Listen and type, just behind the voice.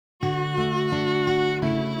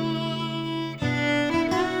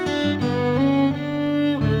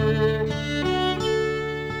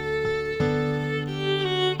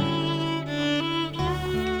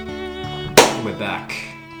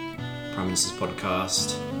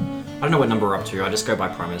podcast. I don't know what number we're up to. I just go by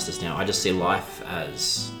prime ministers now. I just see life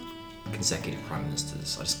as consecutive prime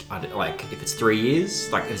ministers. Like if it's 3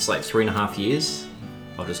 years, like if it's like 3.5 years,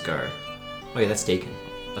 I'll just go. Oh yeah, that's Deakin.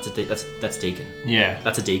 That's Deakin. Yeah.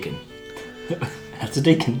 That's a Deakin. That's a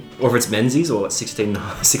Deakin. Or if it's Menzies or 16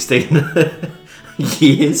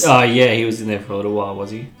 years. Oh yeah, he was in there for a little while,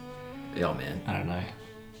 was he? Oh man. I don't know.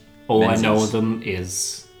 All Menzies. I know of them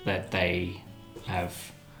is that they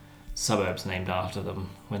have suburbs named after them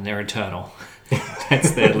when they're eternal.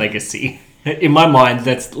 That's their legacy. In my mind,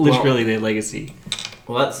 that's literally their legacy.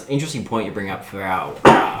 Well, that's an interesting point you bring up for our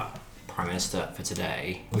Prime Minister for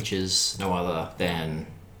today, which is no other than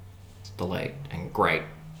the late and great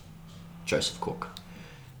Joseph Cook.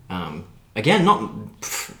 Again, not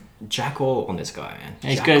jack all on this guy, man. Yeah,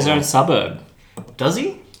 he's got his own suburb. Does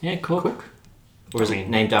he? Yeah, Cook. Or is it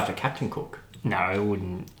named after Captain Cook? No, I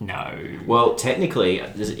wouldn't. No. Well, technically,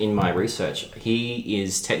 in my research, he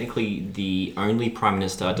is technically the only Prime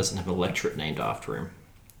Minister that doesn't have an electorate named after him.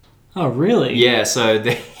 Oh, really? Yeah, so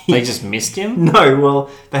They just missed him? No,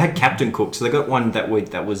 well, they had Captain Cook, so they got one that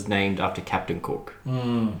was named after Captain Cook.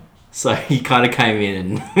 So he kind of came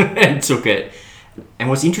in and took it. And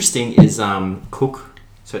what's interesting is Cook,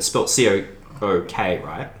 so it's spelled C-O-O-K,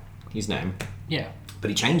 right? His name. Yeah.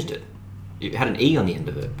 But he changed it. It had an E on the end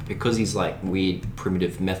of it because he's like weird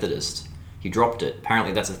primitive Methodist. He dropped it.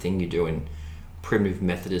 Apparently that's a thing you do in primitive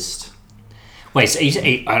Methodist. Wait, so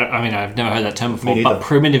I've never heard that term before, Me but neither.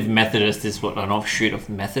 primitive Methodist is what, an offshoot of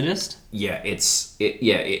Methodist? Yeah,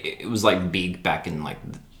 it was like big back in like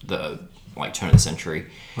the turn of the century.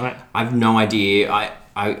 Right. I've no idea.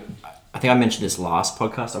 I think I mentioned this last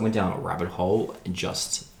podcast. I went down a rabbit hole and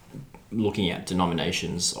just looking at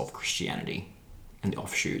denominations of Christianity and the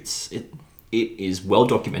offshoots. It is well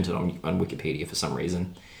documented on Wikipedia for some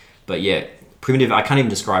reason. But yeah, primitive, I can't even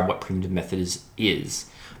describe what primitive Methodist is,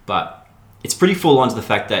 but it's pretty full on to the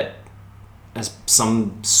fact that as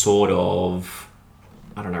some sort of,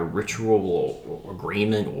 I don't know, ritual or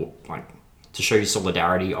agreement or like to show you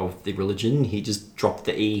solidarity of the religion, he just dropped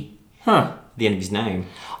the E at the end of his name.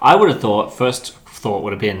 I would have thought, first thought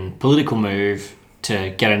would have been political move to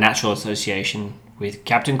get a natural association with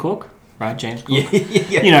Captain Cook, right? James Cook.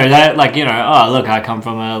 Yeah. You know, that, like, you know, oh, look, I come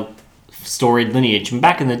from a storied lineage. And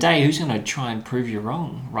back in the day, who's going to try and prove you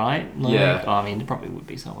wrong, right? Like, Yeah. I mean, there probably would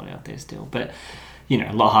be someone out there still. But, you know,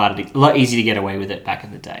 a lot easier to get away with it back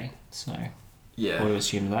in the day. So I would have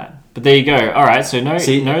assumed that. But there you go. All right, so no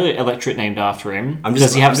electorate named after him.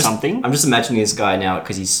 Does he have something? I'm just imagining this guy now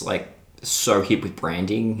because he's like so hip with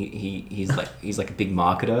branding. He's like a big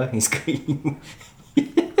marketer.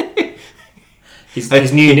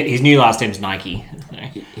 His new last name's Nike.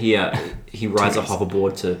 He rides a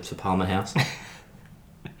hoverboard to Parliament House.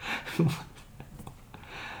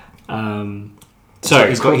 So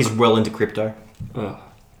he's well into crypto.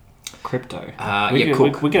 Crypto.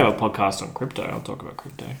 Cook. We could have a podcast on crypto. I'll talk about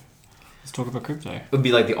crypto. Let's talk about crypto. It would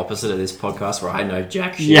be like the opposite of this podcast where I know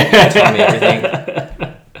jack shit. Yeah. Tell me everything.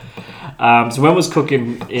 So when was Cook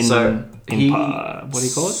in what do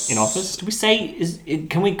you call it? In office? Do we say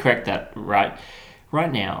can we correct that right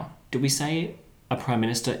now? Do we say a prime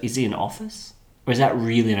minister is in office, or is that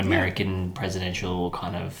really an American presidential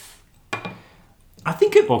kind of? I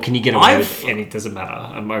think it. Or can you get away with it and it doesn't matter?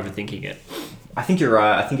 I'm overthinking it. I think you're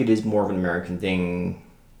right. I think it is more of an American thing.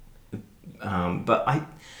 But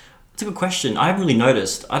it's a good question. I haven't really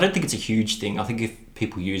noticed. I don't think it's a huge thing. I think if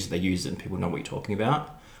people use it, they use it and people know what you're talking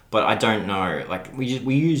about. But I don't know. Like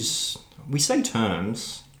we say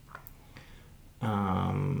terms.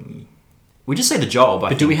 We just say the job.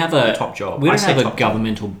 But do we have a top job? We don't have a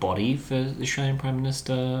governmental body for the Australian Prime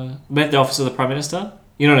Minister. We have the Office of the Prime Minister.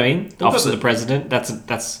 You know what I mean? The Office of the President. That's.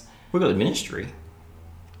 We've got the ministry.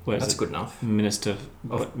 That's good enough.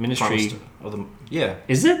 Ministry. Of the, yeah.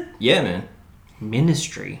 Is it? Yeah, man.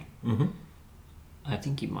 Ministry. Mm-hmm. I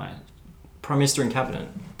think you might. Prime Minister and Cabinet.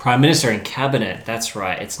 Prime Minister and Cabinet. That's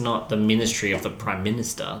right. It's not the Ministry of the Prime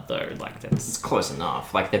Minister, though. Like that's. It's close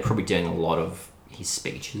enough. Like they're probably doing a lot of his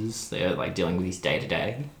speeches. They're like dealing with his day to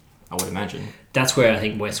day. I would imagine. That's where I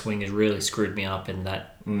think West Wing has really screwed me up in that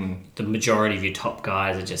the majority of your top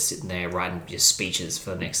guys are just sitting there writing your speeches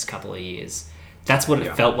for the next couple of years. That's what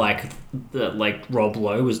it felt like. Like Rob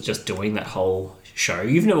Lowe was just doing that whole show.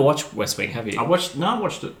 You've never watched West Wing, have you? I watched it.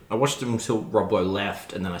 I watched it until Rob Lowe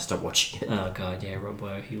left, and then I stopped watching it. Oh god, yeah, Rob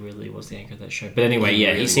Lowe. He really was the anchor of that show. But anyway, He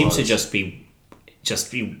he really seems to was.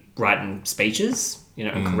 just be writing speeches, you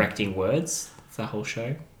know, and correcting words. It's that whole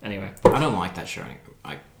show. Anyway, I don't like that show.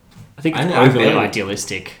 I think I it's know, overly I barely-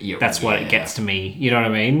 idealistic. Yeah, That's what yeah. it gets to me. You know what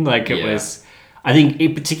I mean? Like it Yeah. was. I think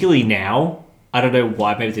particularly now, I don't know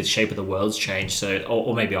why. Maybe the shape of the world's changed. So,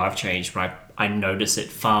 or maybe I've changed, but I notice it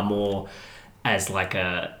far more as like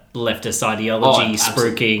a leftist ideology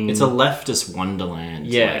spruiking. It's a leftist wonderland.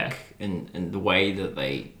 Yeah, like, and the way that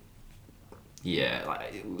they,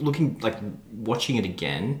 like watching it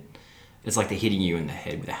again, it's like they're hitting you in the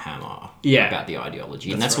head with a hammer. Yeah, about the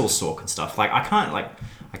ideology, and that's all Sorkin stuff. Like I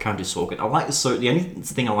can't do Sorkin. I like the only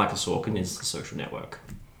thing I like of Sorkin is The Social Network.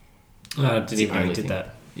 Didn't even know he did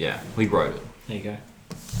that. Yeah, we wrote it. There you go.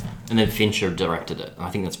 And then Fincher directed it. And I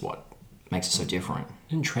think that's what makes it so different.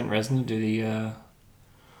 Didn't Trent Reznor do the...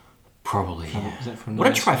 Probably, is that from what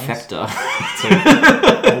a trifecta.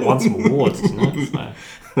 Won some awards, didn't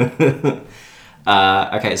it?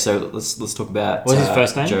 Okay, so let's talk about... What's his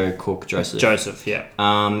first name? Joe Cook, Joseph. Joseph, yeah.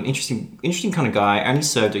 Interesting kind of guy. Only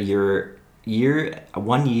served 1 year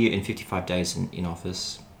and 55 days in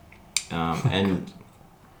office. And...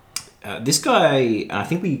 this guy, I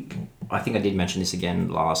think I did mention this again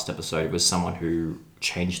last episode, was someone who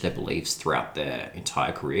changed their beliefs throughout their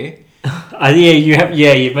entire career.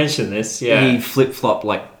 You mentioned this. Yeah, he flip-flopped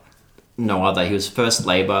like no other. He was first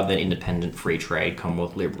Labour, then Independent, Free Trade,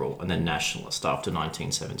 Commonwealth Liberal, and then Nationalist after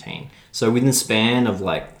 1917. So within the span of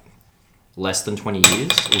like less than 20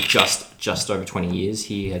 years, or just over 20 years,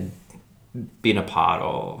 he had been a part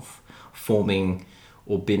of forming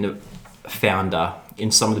or been a founder in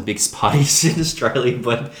some of the biggest parties in Australia,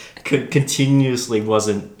 but continuously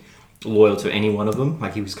wasn't loyal to any one of them.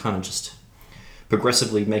 Like he was kind of just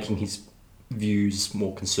progressively making his views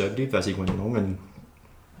more conservative as he went along, and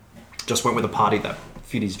just went with a party that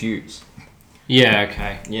fit his views. Yeah.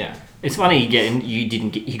 Okay. Yeah. It's funny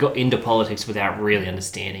he got into politics without really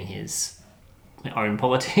understanding his own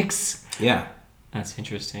politics. Yeah. That's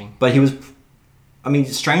interesting. But he was,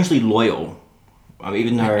 strangely loyal.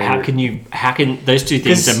 Even though... How can those two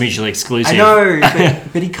things are mutually exclusive? I know,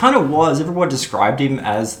 but he kind of was. Everyone described him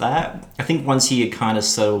as that. I think once he had kind of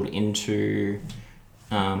settled into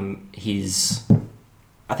his...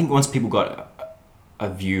 I think once people got a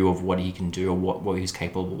view of what he can do or what he's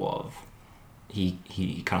capable of,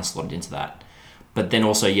 he kind of slotted into that. But then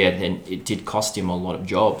also, then it did cost him a lot of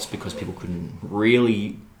jobs because people couldn't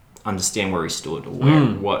really understand where he stood or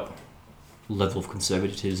what level of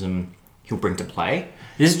conservatism he'll bring to play.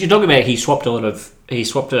 You're talking about he swapped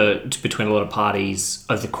between a lot of parties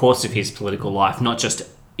over the course of his political life, not just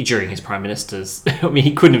during his prime ministers.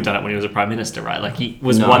 He couldn't have done it when he was a prime minister, right? Like he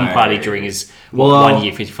was one party during his 1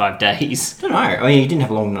 year, 55 days. I don't know. He didn't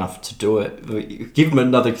have long enough to do it. Give him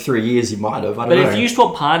another 3 years, he might have. I don't know. But if you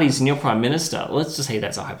swap parties and you're prime minister, let's just say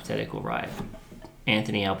that's a hypothetical, right?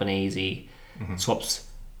 Anthony Albanese swaps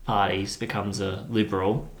parties, becomes a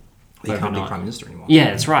Liberal. He can't be prime minister anymore.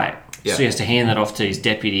 Yeah, that's right. Yeah. So he has to hand that off to his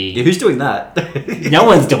deputy. Yeah, who's doing that? No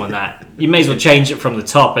one's doing that. You may as well change it from the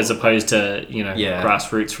top as opposed to,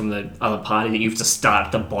 grassroots from the other party that you have to start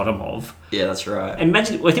at the bottom of. Yeah, that's right.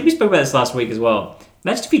 Imagine, I think we spoke about this last week as well.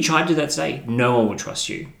 Imagine if you tried to do that today, no one would trust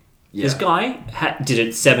you. Yeah. This guy did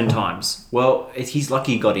it 7 times. Well, he's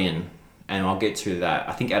lucky he got in, and I'll get to that.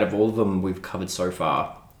 I think out of all of them we've covered so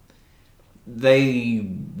far, they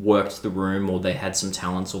worked the room, or they had some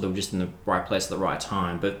talents, or they were just in the right place at the right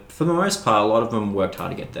time. But for the most part, a lot of them worked hard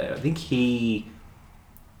to get there. I think he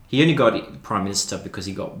only got prime minister because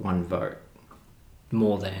he got 1 vote.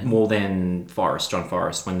 More than John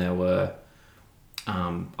Forrest, when there were...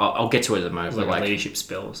 I'll get to it at the moment. Like a leadership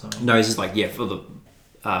spill or something. No, this is for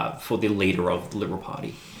the leader of the Liberal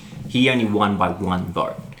Party. He only won by 1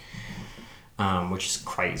 vote. Which is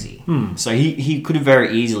crazy. So he could have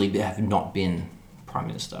very easily have not been prime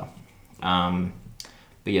minister. But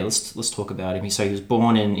yeah, let's talk about him. So he was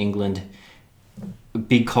born in England, a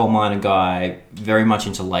big coal miner guy, very much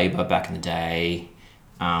into Labour back in the day.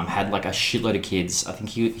 Had like a shitload of kids. I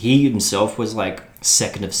think he himself was like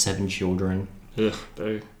second of 7 children. Ugh,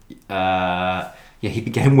 boo. He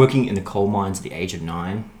began working in the coal mines at the age of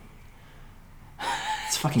 9.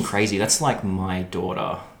 It's fucking crazy. That's like my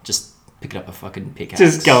daughter just picking up a fucking pickaxe.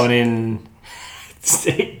 Just going in. It's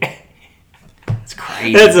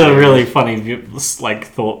crazy. That's a really funny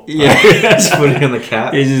thought. Yeah, just putting it on the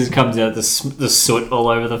cap. It just comes out the soot all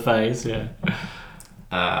over the face. Yeah.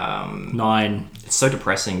 9. It's so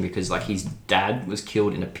depressing because his dad was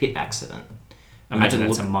killed in a pit accident. Imagine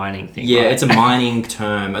that's a mining thing. Yeah, right? it's a mining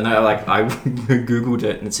term, and I googled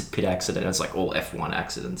it, and it's a pit accident. It's like all F1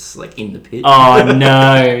 accidents, in the pit. Oh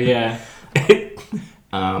no! Yeah.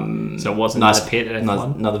 So it wasn't nice a pit at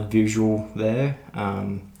F1? Another visual there.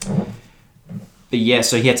 But yeah,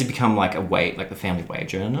 so he had to become the family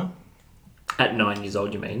wage earner. At 9 years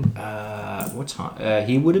old, you mean? What time?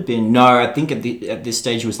 He would have been... No, I think at this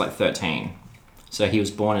stage he was 13. So he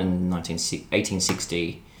was born in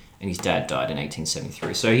 1860, and his dad died in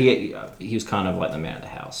 1873. So he was kind of like the man of the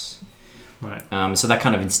house. Right. So that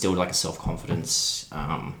kind of instilled like a self-confidence,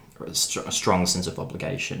 a strong sense of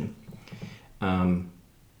obligation. And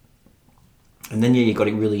then he got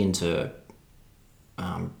really into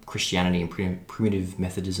Christianity and primitive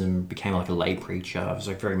Methodism, became like a lay preacher. He was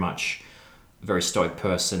like very much a very stoic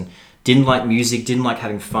person. Didn't like music, didn't like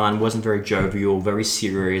having fun, wasn't very jovial, very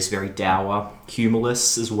serious, very dour,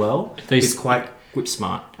 humorless as well. He's quite whip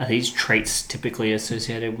smart. Are these traits typically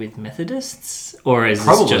associated with Methodists? Or is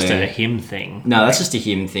Probably. this just a him thing? No, that's just a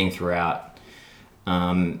him thing throughout.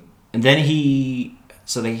 And then he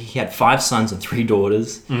had 5 sons and 3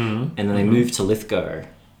 daughters, and then they moved to Lithgow in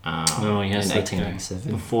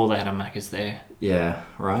 1887. Before they had a Macca's there. Yeah,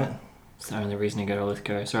 right? It's the only reason to go to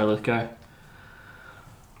Lithgow. Sorry, Lithgow.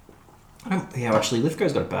 Actually,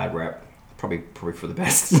 Lithgow's got a bad rep. Probably for the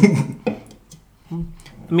best. I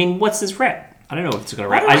mean, what's his rep? I don't know if it's got a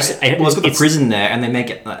rep. It's got the prison there, and they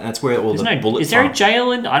make it. That's where all the bullets. Is there a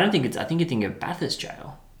jail in? I don't think it's. I think you think of Bathurst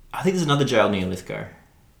Jail. I think there's another jail near Lithgow.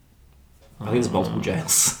 I think there's multiple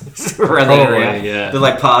jails around the area. Yeah. They're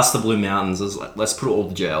like past the Blue Mountains. There's like, let's put all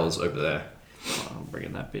the jails over there. I'm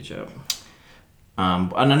bringing that bitch up.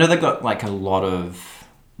 And I know they've got like a lot of.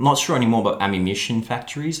 I'm not sure anymore, but ammunition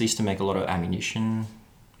factories. They used to make a lot of ammunition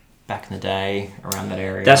back in the day around that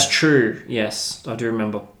area. That's true. Yes, I do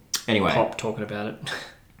remember. Anyway, Pop talking about it.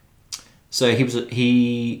 So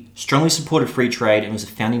he strongly supported free trade and was a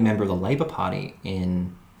founding member of the Labour Party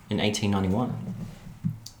in 1891.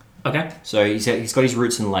 Okay. So he's got his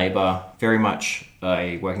roots in Labour, very much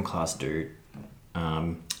a working class dude.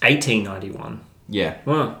 1891. Yeah.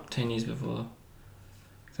 Well, 10 years before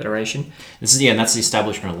Federation. That's the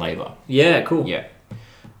establishment of Labour. Yeah, cool. Yeah.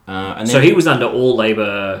 And then, so he was under all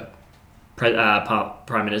Labour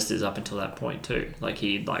prime ministers up until that point too. Like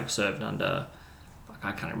he served under.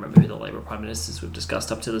 I can't remember who the Labour prime ministers we've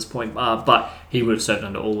discussed up to this point, but he would have served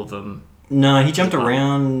under all of them. No, he jumped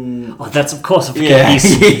around. Oh, that's of course. Yeah,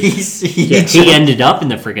 he ended up in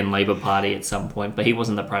the friggin' Labour Party at some point, but he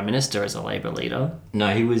wasn't the prime minister as a Labour leader.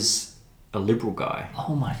 No, he was a Liberal guy.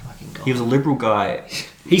 Oh my fucking god! He was a Liberal guy.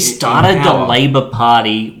 He started the Labour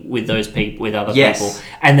Party with those people, with other people,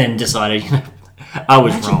 and then decided, I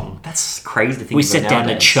was wrong. That's crazy to think. We set down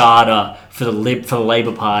a charter for the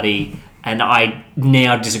Labour Party, and I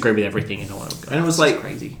now disagree with everything. And it was like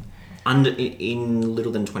crazy. In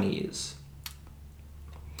little than 20 years,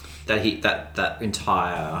 that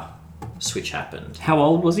entire switch happened. How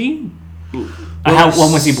old was he? When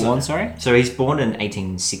was he born? Sorry. So he's born in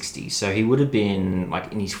 1860. So he would have been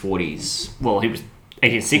like in his 40s. Well, he was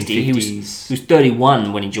 1860. He was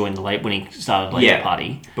 31 when he joined when he started the Labour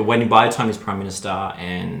Party. But by the time he's prime minister,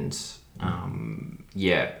 and but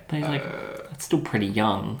he's that's still pretty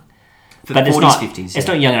young. For but the 40s, 50s. It's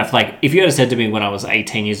not young enough. Like, if you had said to me when I was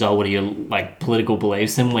 18 years old, what are your political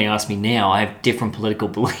beliefs? Then when you ask me now, I have different political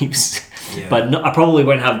beliefs. Yeah. But I probably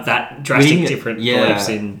won't have that drastic different beliefs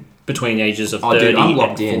in between the ages of 30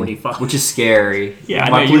 and 45. Which is scary. Yeah,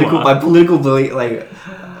 my political belief,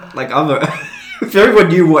 I'm if everyone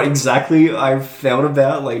knew what exactly I felt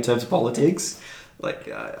about, in terms of politics,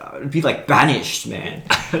 I'd be banished, man.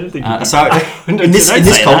 I don't think in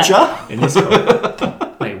this culture.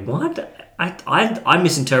 Wait, what? I'm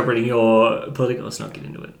misinterpreting your political. Let's not get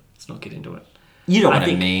into it. You know what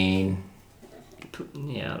I mean.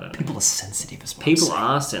 Yeah, I don't know. People are sensitive as well. People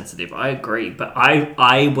are sensitive. I agree, but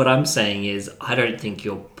what I'm saying is I don't think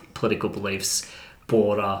your political beliefs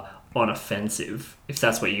border on offensive. If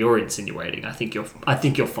that's what you're insinuating, I think you're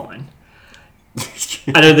fine.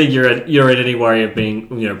 I don't think you're in any worry of being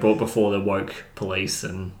brought before the woke police.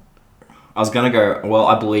 And I was gonna go, well,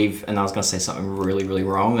 I believe, and I was gonna say something really, really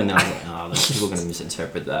wrong, and then I was like, people are gonna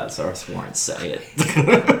misinterpret that, so I just won't say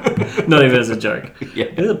it. Not even as a joke. Yeah,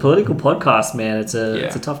 it's a political podcast, man. It's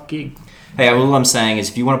a tough gig. Hey, all I'm saying is,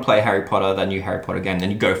 if you want to play Harry Potter, that new Harry Potter game,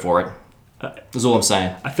 then you go for it. That's all I'm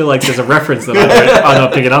saying. I feel like there's a reference that I'm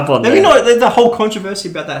not picking up on. Maybe not. The whole controversy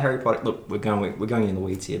about that Harry Potter. Look, we're going in the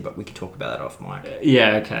weeds here, but we can talk about that off mic.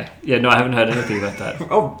 Yeah. Okay. Yeah. No, I haven't heard anything about that.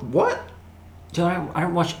 Oh, what? I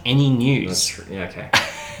don't watch any news. That's true. Yeah. Okay.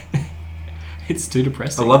 It's too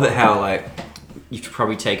depressing. I love it how you've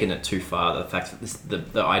probably taken it too far. The fact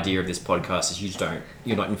that the idea of this podcast is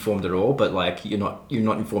you're not informed at all, but you're not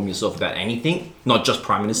informed yourself about anything, not just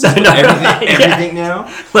prime ministers, but everything now.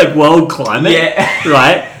 Like world climate,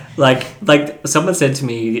 right? Like someone said to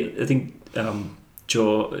me, I think, the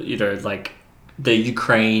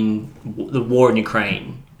war in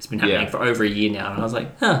Ukraine It's been happening for over a year now, and I was like,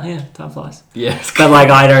 oh yeah, time flies. Yeah, but like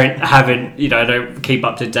I don't keep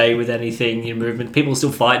up to date with anything, movement. People are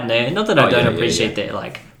still fighting there. Not that I don't appreciate their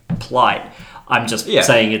like plight. I'm just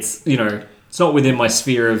saying it's it's not within my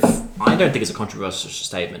sphere of. I don't think it's a controversial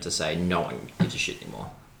statement to say no one gives a shit anymore.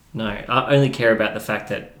 No, I only care about the fact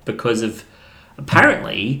that because of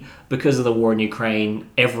the war in Ukraine,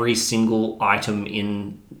 every single item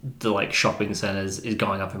in the like shopping centers is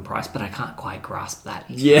going up in price, but I can't quite grasp that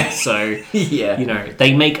either. Yeah. So yeah,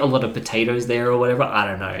 they make a lot of potatoes there or whatever. I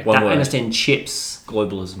don't know. I understand chips.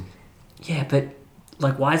 Globalism. Yeah, but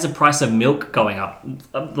like, why is the price of milk going up?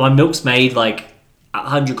 My milk's made like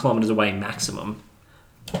 100 kilometers away maximum.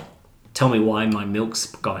 Tell me why my milk's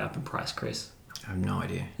going up in price, Chris. I have no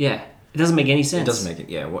idea. Yeah, it doesn't make any sense. It doesn't make it.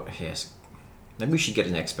 Yeah. What? Yes. Maybe we should get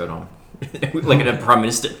an expert on, like a prime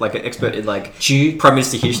minister, like an expert in like prime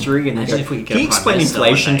minister history. And imagine if we could get can you explain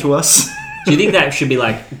inflation to us? Do you think that should be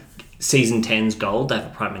like season 10's goal to have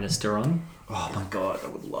a prime minister on? Oh my god, I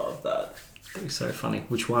would love that. That'd be so funny.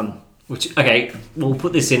 Which one? Okay, we'll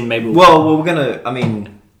put this in. Maybe. Well, we're gonna. I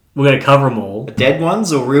mean, we're gonna cover them all. Dead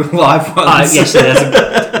ones or real live ones? Yes,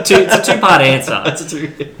 it's a two-part answer. That's a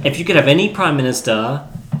two. If you could have any prime minister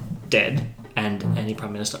dead and any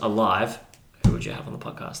prime minister alive, who would you have on the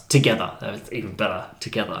podcast together? That's even better.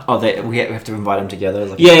 Together. Oh, we have to invite them together.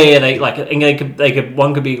 Like yeah.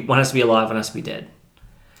 One has to be alive, one has to be dead.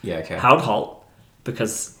 Yeah. Okay. Harold Holt,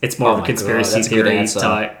 because it's more of a conspiracy theory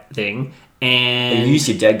type thing. And you use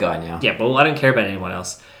your dead guy now. Yeah, well, I don't care about anyone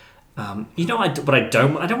else. I don't want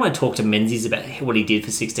to talk to Menzies about what he did for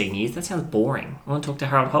 16 years. That sounds boring. I want to talk to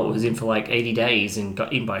Harold Holt, who was in for like 80 days and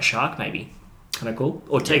got eaten by a shark, maybe. Kind of cool.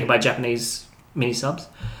 Or taken by Japanese mini subs.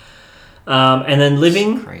 And then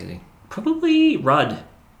living, crazy. Probably Rudd,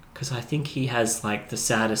 because I think he has like the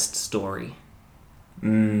saddest story.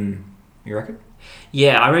 You reckon?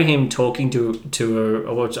 Yeah, I remember him talking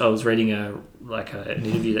I was reading an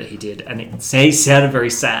interview that he did, and he sounded very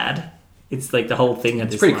sad. It's like the whole thing.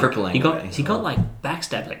 It's pretty crippling. He got like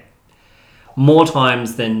backstabbed like more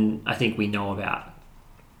times than I think we know about.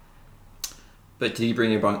 But did he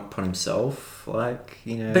bring it upon himself? But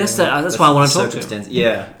that's why I want to talk to him.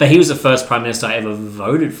 Yeah. But he was the first prime minister I ever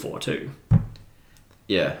voted for too.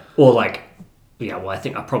 Yeah. Or like, yeah. Well, I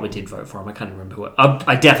think I probably did vote for him. I can't remember who.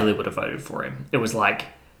 I definitely would have voted for him. It was like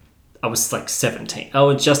I was like 17.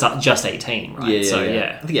 Oh, just 18, right? Yeah. So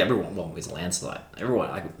yeah. I think everyone was a landslide.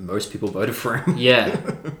 Most people voted for him. Yeah.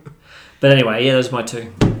 But anyway, yeah, those are my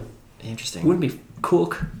two. Interesting. Wouldn't be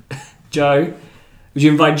Cook, Joe. Would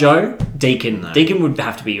you invite Joe? Deakin. No. Deakin would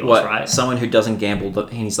have to be yours, right? Someone who doesn't gamble.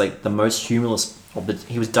 He's like the most humorless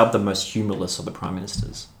he was dubbed the most humorless of the prime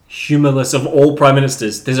ministers. Humorless of all prime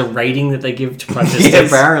ministers. There's a rating that they give to prime ministers. Yeah,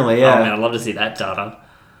 apparently, yeah. Oh man, I'd love to see that data.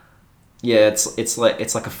 Yeah, it's like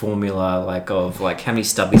a formula of how many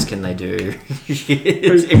stubbies can they do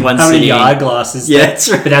in one How city? many eyeglasses? Yeah, that's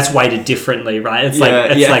right. But that's weighted differently, right? It's like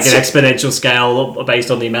an exponential scale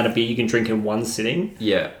based on the amount of beer you can drink in one sitting.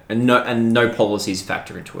 Yeah, and no policies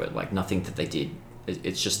factor into it. Like nothing that they did.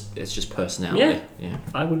 It's just personality. Yeah.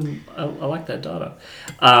 I like that data.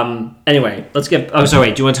 Anyway, let's get. Oh,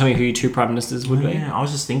 sorry. Do you want to tell me who your two prime ministers would be? Yeah, I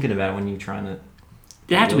was just thinking about it when you're trying to.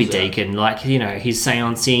 It had to be Deakin, his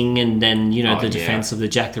seancing, and then the defense of the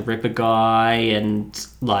Jack the Ripper guy, and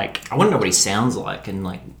like I want to know what he sounds like, and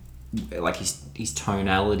like his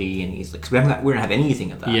tonality, and he's like, 'cause we don't have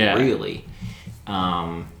anything of that really.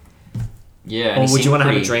 Yeah. Or would you want to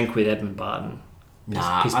have a drink with Edmund Barton?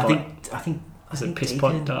 Nah, I think. Is it Piss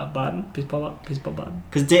Pot Barton? Piss Pot Barton?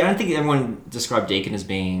 Because I don't think everyone described Deakin as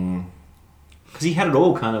being. Because he had it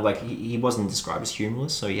all kind of like he wasn't described as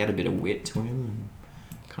humorless, so he had a bit of wit to him. And,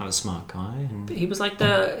 kind of a smart guy. And he was like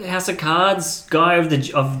the House of Cards guy of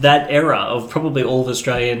that era of probably all of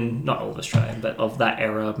Australian, not all of Australian, but of that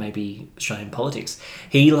era, maybe Australian politics.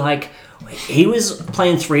 He was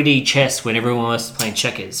playing 3D chess when everyone was playing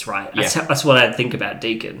checkers, right? That's what I think about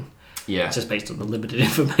Deakin. Yeah. It's just based on the limited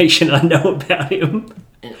information I know about him.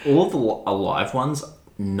 And all of the alive ones,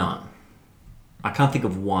 none. I can't think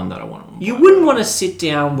of one that I want to. You wouldn't want to sit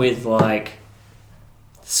down with like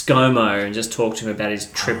ScoMo and just talk to him about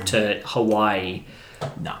his trip to Hawaii.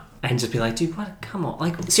 No. And just be like, dude, what? Come on.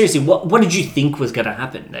 Like, seriously, what did you think was going to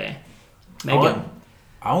happen there? Megan?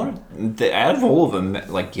 Out of all of them,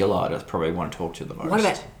 like Gillard, I probably want to talk to the most. What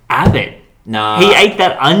about Abbott? Nah. He ate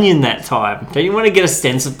that onion that time. Don't you want to get a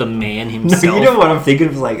sense of the man himself? No, you know what I'm thinking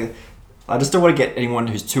of? Like, I just don't want to get anyone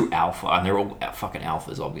who's too alpha, and they're all fucking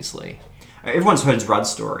alphas, obviously. Everyone's heard Rudd's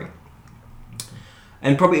story.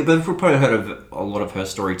 And we've probably heard of a lot of her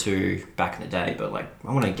story too back in the day, but like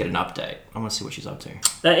I want to get an update. I want to see what she's up to.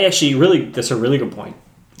 That's a really good point.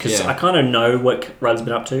 because Yeah. I kind of know what Rudd's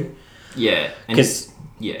been up to. Yeah, and 'Cause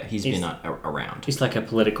he's been around. He's like a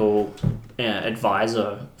political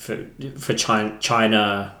advisor for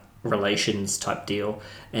China relations type deal,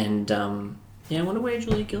 and I wonder where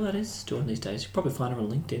Julia Gillard is doing these days. You can probably find her on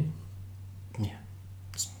LinkedIn. Yeah.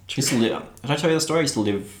 She used to live. Did I tell you the story? I used to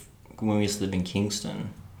live when we used to live in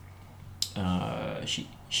Kingston.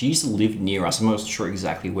 She used to live near us. I'm not sure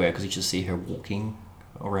exactly where because you just see her walking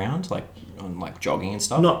around, like on like jogging and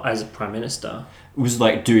stuff. Not as a prime minister. It was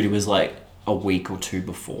like, dude, it was like a week or two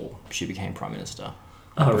before she became prime minister.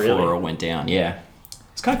 Oh, before really? it all went down. Yeah,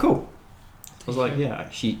 it's kind of cool. I was like, yeah.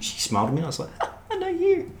 She smiled at me. And I was like, I know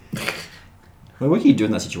you. Like, what can you do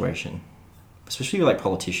in that situation? Especially with, like,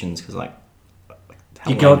 politicians, because like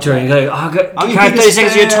you go up to her and you go, can I have 30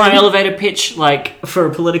 seconds of your time, elevator pitch, like, for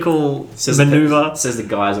a political maneuver? Says the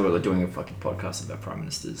guys who are doing a fucking podcast about prime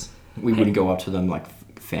ministers. We wouldn't go up to them like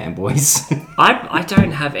fanboys. I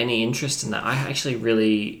don't have any interest in that. I actually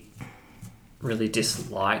really, really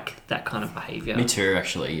dislike that kind of behaviour. Me too,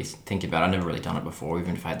 actually. Thinking about it, I've never really done it before,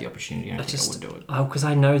 even if I had the opportunity. I don't think I would do it. Oh, because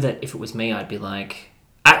I know that if it was me, I'd be like...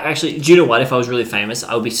 Actually, do you know what? If I was really famous,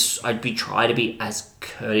 I'd be try to be as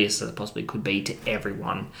courteous as I possibly could be to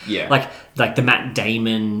everyone. Yeah. Like the Matt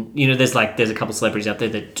Damon. You know, there's a couple of celebrities out there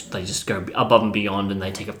that they just go above and beyond and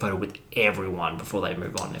they take a photo with everyone before they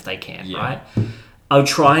move on if they can. Yeah. Right. I would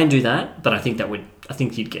try and do that, but I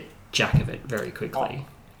think you'd get jack of it very quickly. Oh,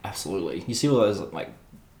 absolutely. You see all those like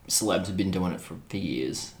celebs have been doing it for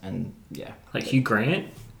years, and yeah. Like Hugh Grant,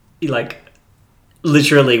 he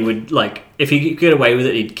literally would, like, if he could get away with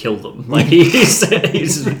it, he'd kill them. Like, he just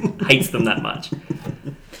hates them that much.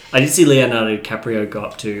 I did see Leonardo DiCaprio go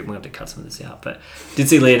up to... I'm going to have to cut some of this out, but... Did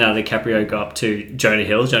see Leonardo DiCaprio go up to Jonah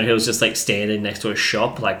Hill. Jonah Hill's just, like, standing next to a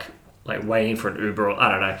shop, like waiting for an Uber or...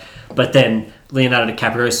 I don't know. But then Leonardo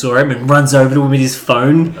DiCaprio saw him and runs over to him with his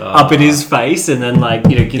phone up in his face, and then, like,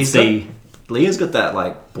 you can see... Leo's got that,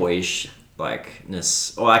 like, boyish...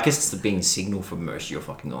 likeness, or I guess it's the being signal for most of your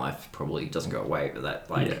fucking life probably doesn't go away, but that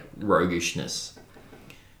roguishness.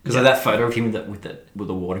 Because like that photo of him with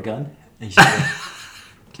the water gun, and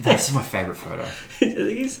that's my favorite photo.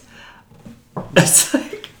 It's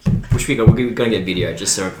like, we're gonna get video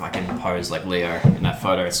just so if I can pose like Leo in that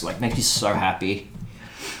photo. It's like makes me so happy.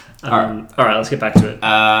 All right, let's get back to it.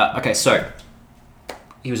 Okay, so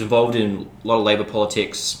he was involved in a lot of Labour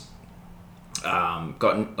politics.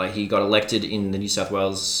 He got elected in the New South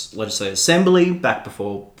Wales Legislative Assembly back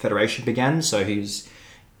before Federation began, so he was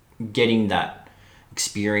getting that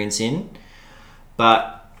experience in.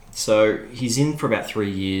 But so he's in for about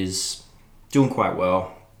 3 years, doing quite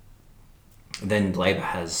well. Then Labor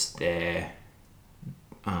has their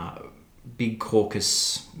big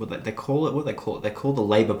caucus. What they call it? They call the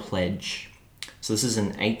Labor Pledge. So this is in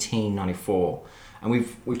 1894, and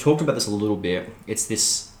we've talked about this a little bit. It's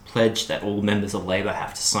this pledge that all members of Labor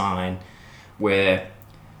have to sign, where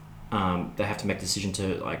they have to make a decision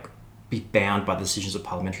to like be bound by the decisions of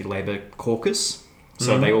Parliamentary Labor Caucus.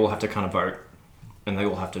 So they all have to kind of vote, and they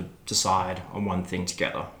all have to decide on one thing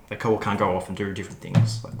together. They all can't go off and do different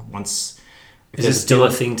things. Like once, is this still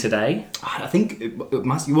a thing today? I think it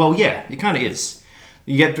must. Well, yeah, it kind of is.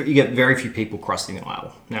 You get very few people crossing the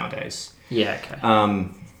aisle nowadays. Yeah. Okay.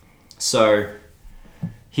 So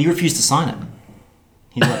he refused to sign it.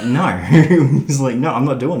 He's like, no. He's like, no, I'm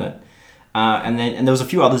not doing it. And there was a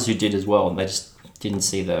few others who did as well, and they just didn't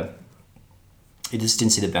see the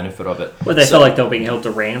benefit of it. Well, they felt like they were being held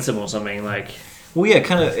to ransom or something. Like, well, yeah,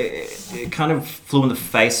 it kind of flew in the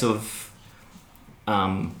face of,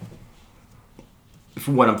 from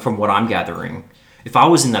what I'm gathering, if I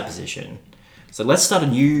was in that position, so let's start a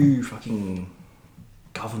new fucking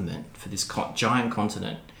government for this giant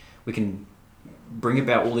continent. We can bring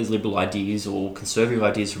about all these liberal ideas or conservative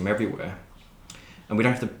ideas from everywhere, and we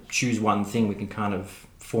don't have to choose one thing. We can kind of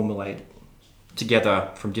formulate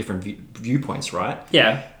together from different viewpoints, right?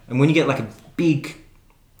 Yeah. And when you get like a big,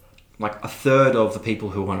 like a third of the people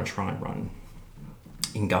who want to try and run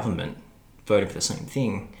in government voting for the same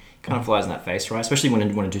thing, it kind of flies in that face, right? Especially when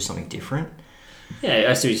you want to do something different. Yeah,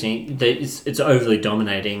 I see what you're saying. It's overly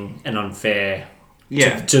dominating and unfair.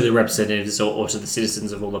 Yeah. To the representatives or to the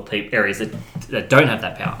citizens of all the areas that don't have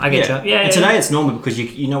that power. I get you. Yeah. And today it's normal because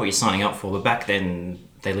you know what you're signing up for, but back then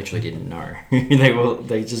they literally didn't know.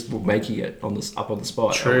 they just were making it up on the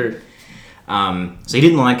spot. True. So he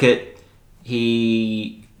didn't like it.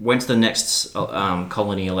 He went to the next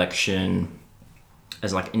colony election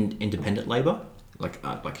as like independent Labor.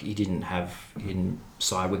 Like he didn't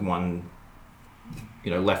side with one,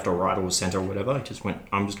 left or right or centre or whatever. He just went,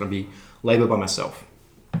 I'm just going to be Labor by myself.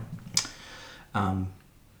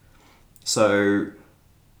 So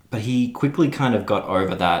but he quickly kind of got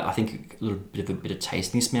over that. I think a little bit of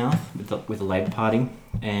taste in his mouth with the Labor Party,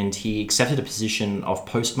 and he accepted a position of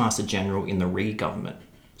Postmaster General in the Reid government.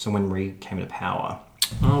 So when Reid came into power,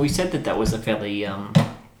 we said that was a fairly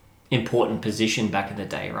important position back in the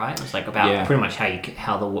day, right? It was like about pretty much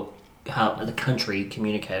how the country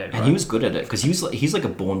communicated. And he was good at it because he's like a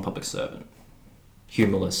born public servant,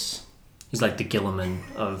 humorless. He's like the Gilliman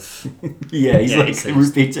of... he's He's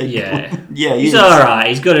alright.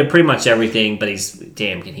 He's good at pretty much everything, but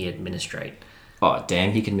can he administrate? Oh,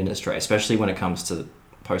 damn, he can administrate, especially when it comes to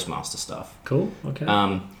postmaster stuff. Cool,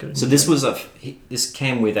 okay. So this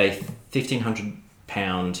came with a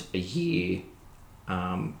 £1,500 a year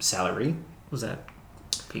salary. Was that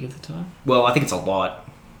big at the time? Well, I think it's a lot.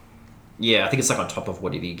 Yeah, I think it's like on top of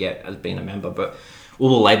whatever you get as being a member, but all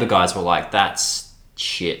the Labor guys were like, that's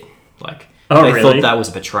shit. Like, they thought that was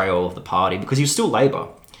a betrayal of the party because he was still Labor.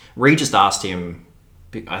 Reid just asked him,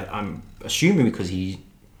 I'm assuming because he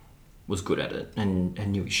was good at it and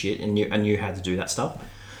knew his shit and knew how to do that stuff.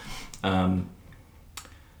 So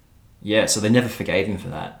they never forgave him for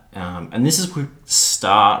that. And this is the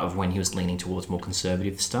start of when he was leaning towards more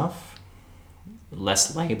conservative stuff.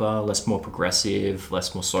 Less Labor, more progressive, more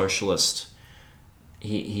socialist.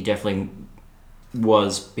 He definitely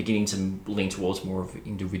was beginning to lean towards more of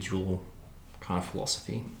individual kind of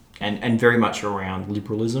philosophy and very much around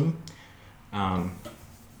liberalism.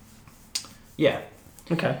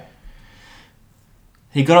 Okay.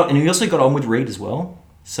 He also got on with Reid as well.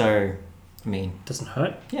 So, I mean, doesn't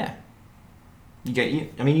hurt. Yeah. You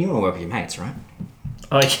want to work with your mates, right?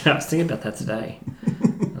 Oh yeah, I was thinking about that today.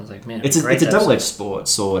 I was like, man, it's a double-edged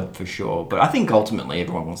sword for sure. But I think ultimately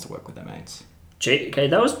everyone wants to work with their mates. Okay,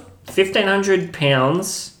 that was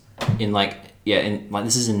 £1,500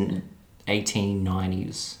 this is in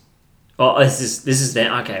 1890s. Oh, this is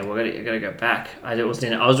then. Okay, well, I gotta go back. I was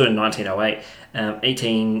doing 1908.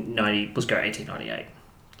 1890. Let's go 1898.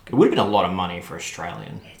 It would have been a lot of money for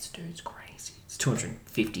Australian. It's crazy. It's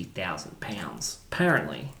 £250,000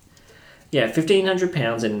 apparently. Yeah,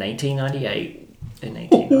 £1,500 in 1898. In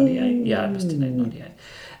 1898, yeah, I missed it in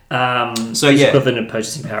 1898. Equivalent of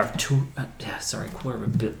purchasing power of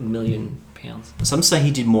 £250,000. Some say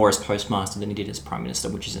he did more as postmaster than he did as prime minister,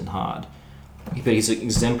 which isn't hard. But he's an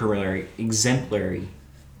exemplary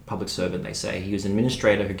public servant, they say. He was an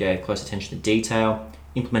administrator who gave close attention to detail,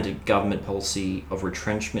 implemented government policy of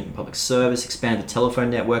retrenchment in public service, expanded the telephone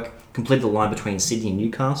network, completed the line between Sydney and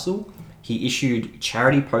Newcastle. He issued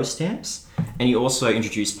charity post stamps, and he also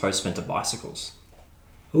introduced postmen to bicycles.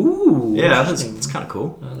 Ooh, yeah, that's kind of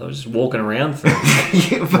cool. I was just walking around for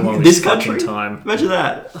this country time. Imagine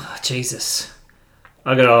that. Oh, Jesus.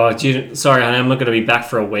 Sorry, honey, I'm not going to be back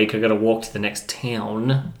for a week. I got to walk to the next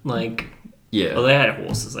town. Like, yeah. Well, they had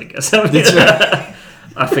horses, I guess. That's right.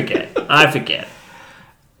 I forget.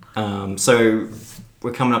 So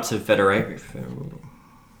we're coming up to Federation.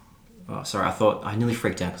 Oh, sorry. I nearly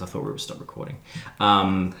freaked out because I thought we were stop recording.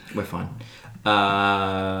 We're fine.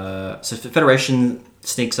 So Federation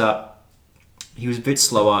sneaks up. He was a bit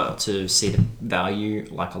slower to see the value,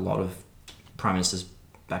 like a lot of prime ministers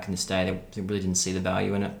back in this day. They really didn't see the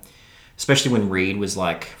value in it, especially when Reid was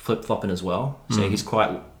like flip-flopping as well. So he's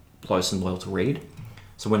quite close and loyal to Reid.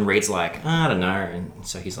 So when Reid's like, I don't know, and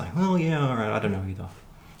so he's like, well, yeah, all right, I don't know either.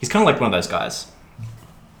 He's kind of like one of those guys.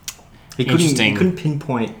 He couldn't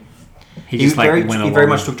pinpoint. He very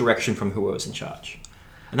much took direction from who was in charge,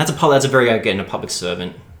 and that's a very again a public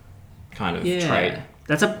servant kind of trait.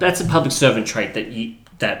 That's a public servant trait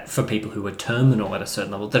that for people who are terminal at a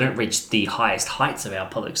certain level, they don't reach the highest heights of our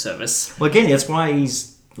public service. Well, again, that's why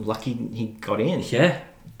he's lucky he got in. Yeah,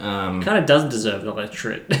 kind of does deserve an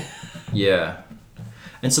electorate. Yeah,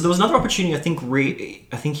 and so there was another opportunity. I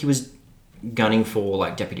think he was gunning for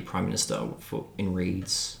like deputy prime minister in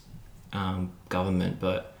Reid's government,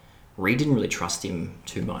 but Reid didn't really trust him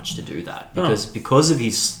too much to do that because of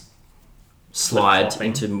his slide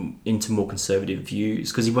into more conservative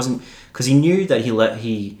views. Because he knew that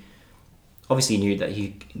he obviously knew that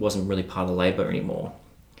he wasn't really part of Labor anymore,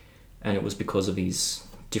 and it was because of his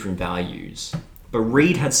different values. But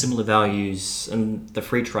Reid had similar values, and the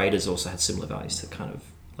Free Traders also had similar values to kind of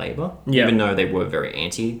Labor, even though they were very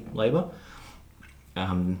anti-Labor.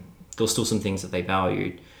 There were still some things that they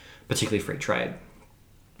valued, particularly free trade.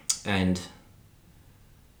 And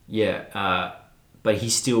but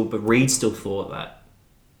Reid still thought that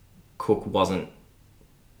Cook wasn't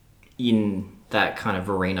in that kind of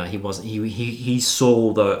arena. He wasn't. He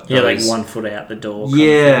saw like 1 foot out the door.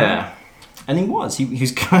 Yeah, and he was.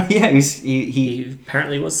 He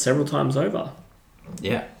apparently was several times over.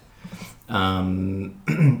 Yeah.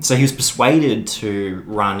 So he was persuaded to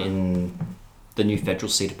run in the new federal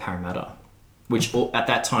seat of Parramatta, which at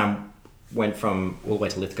that time went from all the way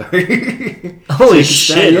to Lithgow. Holy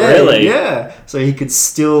shit, really? Yeah. So he could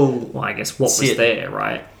still... Well, I guess what was there,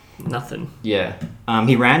 right? Nothing. Yeah.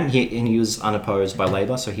 He ran, and he was unopposed by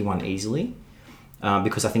Labor, so he won easily.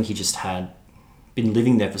 Because I think he just had been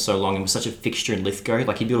living there for so long and was such a fixture in Lithgow.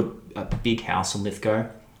 Like, he built a big house in Lithgow.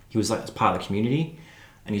 He was like part of the community,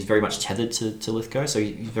 and he's very much tethered to Lithgow, so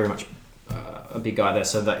he's very much a big guy there.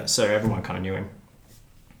 So everyone kind of knew him.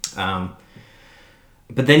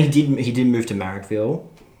 But then he did move to Marrickville,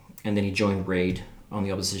 and then he joined Reid on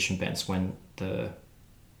the opposition bench when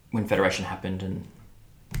Federation happened and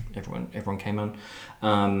everyone came on.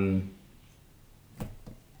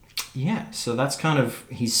 So that's kind of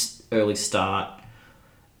his early start,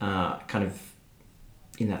 kind of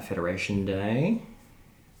in that Federation day.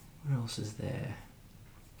 What else is there?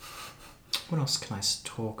 What else can I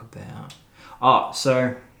talk about? Oh,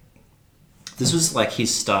 so this was like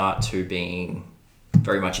his start to being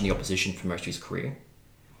very much in the opposition for most of his career,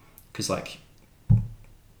 because like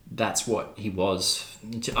that's what he was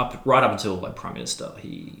right up until like Prime Minister.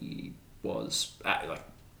 He was like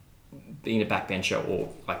being a backbencher or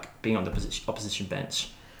like being on the opposition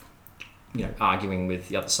bench, arguing with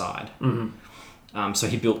the other side. Mm-hmm. So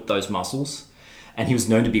he built those muscles, and he was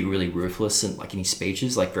known to be really ruthless and like in his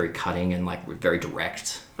speeches, like very cutting and like very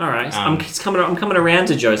direct. All right, I'm coming around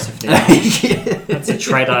to Joseph now. That's a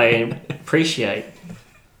trait I appreciate.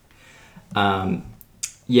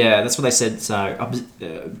 That's what they said.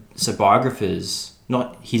 So biographers,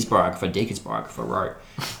 not his biographer, Deakin's biographer, wrote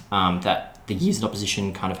that the years in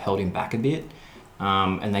opposition kind of held him back a bit,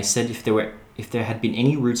 and they said if there had been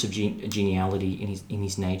any roots of geniality in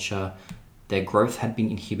his nature, their growth had been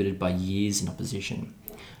inhibited by years in opposition.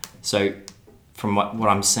 So, from what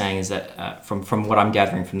I'm saying is that from what I'm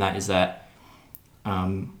gathering from that is that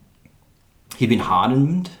he'd been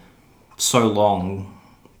hardened so long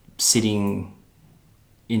sitting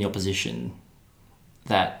in the opposition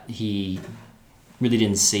that he really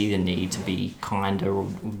didn't see the need to be kinder or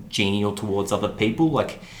genial towards other people.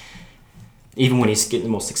 Like, even when he's getting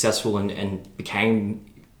more successful and became,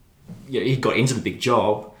 he got into the big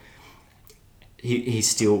job, he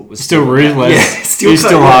still was still ruthless. Yeah,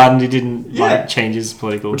 still hardened. He didn't like change his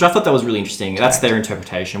political. Which I thought that was really interesting. That's their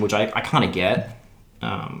interpretation, which I kind of get.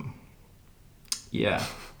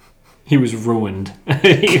 He was ruined.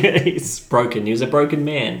 He's broken. He was a broken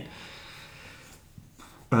man.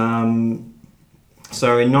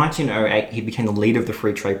 So in 1908, he became the leader of the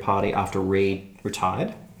Free Trade Party after Reid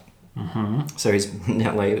retired. Mm-hmm. So he's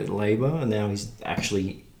now Labor, and now he's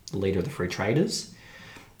actually the leader of the Free Traders.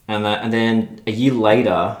 And then a year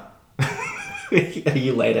later, he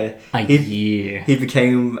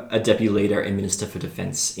became a deputy leader and Minister for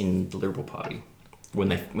Defence in the Liberal Party when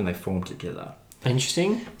they formed together.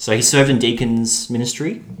 Interesting. So he served in Deakin's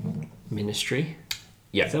ministry. Ministry?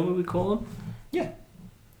 Yeah. Is that what we call them? Yeah.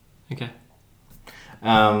 Okay.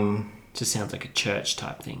 Just sounds like a church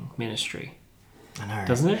type thing. Ministry. I know.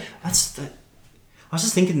 Doesn't it? I was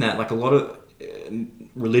just thinking that like a lot of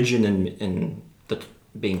religion and the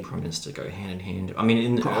being Prime Minister go hand in hand. I mean,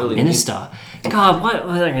 in the Prime Minister? God, what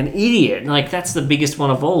like an idiot. Like, that's the biggest one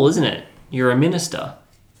of all, isn't it? You're a minister.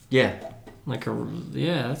 Yeah.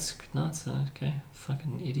 That's nuts. Okay,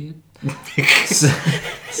 fucking idiot.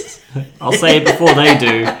 I'll say it before they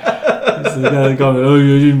do. So they're going, oh,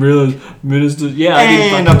 you didn't realise minister. Yeah, I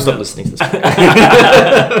didn't. And I'm stop listening to this.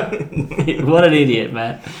 What an idiot,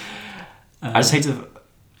 man. I just hate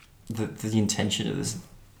the intention of this.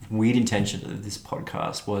 Weird intention of this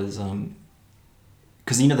podcast was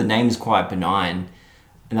because the name is quite benign.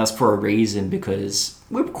 And that's for a reason, because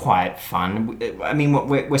we're quite fun. I mean,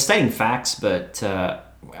 we're stating facts, but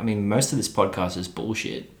most of this podcast is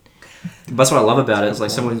bullshit. That's what I love about it. It's like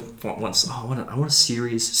someone wants, I want a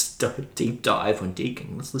serious deep dive on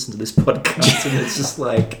Deakin. Let's listen to this podcast, and it's just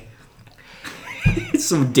like it's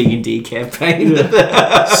some D&D campaign.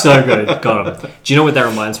 So good, got him. Do you know what that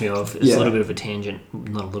reminds me of? It's a little bit of a tangent,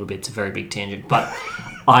 not a little bit. It's a very big tangent. But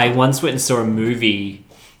I once went and saw a movie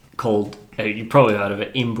called. You probably heard of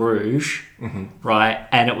it, In Bruges, mm-hmm. right?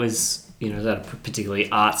 And it was, that a particularly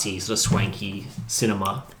artsy, sort of swanky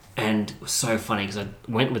cinema. And it was so funny because I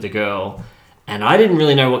went with a girl and I didn't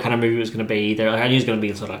really know what kind of movie it was going to be either. I knew it was going to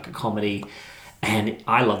be sort of like a comedy. And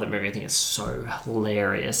I love that movie. I think it's so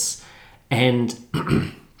hilarious. And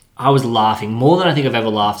I was laughing more than I think I've ever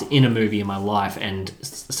laughed in a movie in my life. And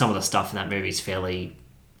some of the stuff in that movie is fairly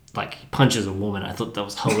like he punches a woman. I thought that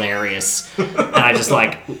was hilarious, and I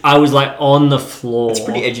was like on the floor. It's a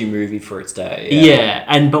pretty edgy movie for its day.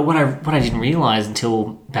 Yeah, but what I didn't realize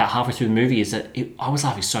until about halfway through the movie is that I was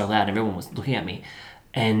laughing so loud, and everyone was looking at me,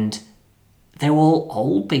 and they were all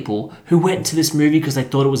old people who went to this movie because they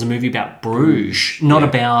thought it was a movie about Bruges, not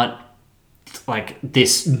about like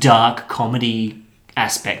this dark comedy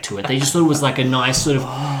aspect to it. They just thought it was like a nice sort of,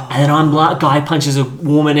 and then guy punches a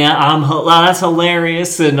woman out. That's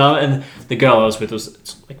hilarious, and the girl I was with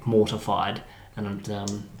was like mortified, and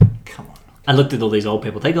Come on. I looked at all these old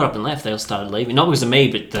people. They got up and left. They all started leaving, not because of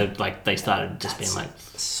me, but they started just being like,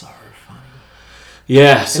 so funny.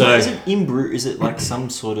 yeah. So is it in Bruges? Is it like some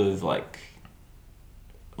sort of like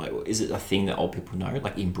is it a thing that old people know?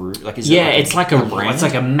 Like in Bruges? Like it's like a brand? it's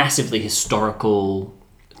like a massively historical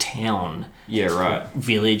town. Yeah, right.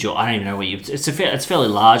 Village, or I don't even know what it's fairly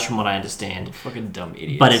large from what I understand. Fucking dumb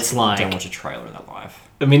idiots. But it's like, don't watch a trailer in their life.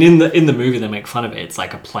 I mean, in the movie they make fun of it. It's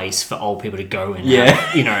like a place for old people to go and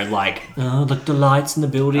have, like look the lights in the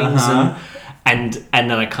buildings and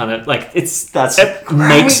then I kind of like it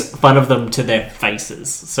makes fun of them to their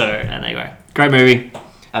faces. So and anyway, great movie.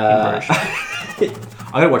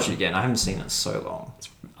 I gotta watch it again. I haven't seen it in so long.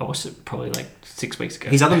 I watched it probably like 6 weeks ago.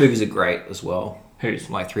 His other movies are great as well. Who's?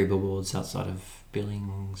 Like Three Billboards Outside of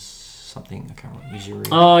Billings, something, I can't remember. Missouri.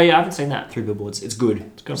 Oh yeah, I haven't seen that. Three Billboards. It's good.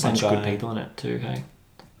 It's got a bunch of good people in it too. Hey,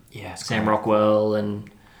 yeah, it's Sam great. Rockwell and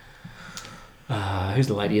who's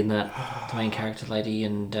the lady in that? The main character lady,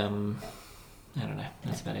 and I don't know.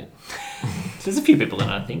 That's about it. There's a few people in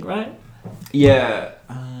it, I think, right? Yeah.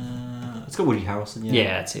 It's got Woody Harrelson.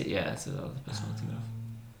 Yeah, that's it. Yeah, that's the best one to think of.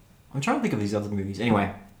 I'm trying to think of these other movies.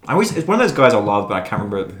 Anyway, it's one of those guys I love, but I can't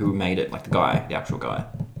remember who made it. Like the actual guy.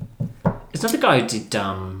 It's not the guy who did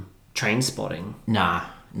Train Spotting. Nah,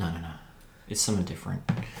 no. It's someone different.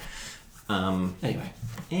 Anyway,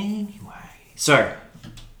 so,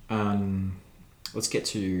 let's get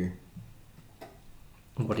to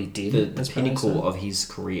what he did. the pinnacle of his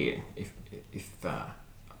career. If I'd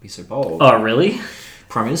be so bold. Oh, really?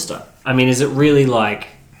 Prime Minister. I mean, is it really like?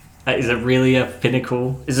 Is it really a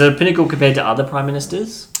pinnacle? Is it a pinnacle compared to other prime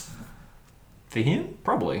ministers? For him,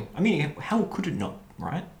 probably. I mean, how could it not?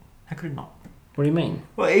 Right? How could it not? What do you mean?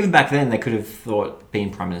 Well, even back then, they could have thought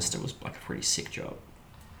being Prime Minister was like a pretty sick job.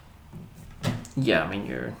 Yeah, I mean,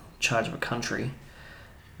 you're in charge of a country,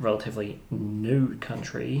 relatively new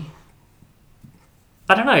country.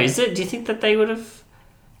 I don't know. Is it? Do you think that they would have?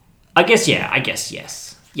 I guess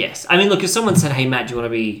yes. Yes. I mean, look, if someone said, "Hey, Matt, do you want to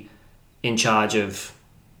be in charge of,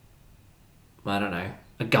 I don't know,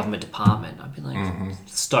 a government department?" I'd be like,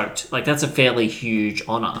 stoked. Like, that's a fairly huge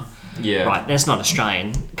honour. Yeah. Right. That's not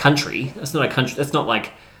Australian country. That's not a country. That's not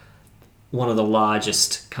like one of the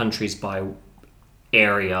largest countries by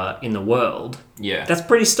area in the world. Yeah. That's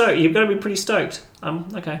pretty stoked. You've got to be pretty stoked.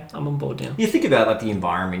 Okay. I'm on board now. You think about like the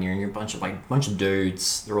environment. You're in a bunch of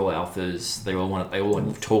dudes. They're all alphas. They all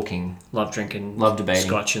want talking. Love drinking. Love debating.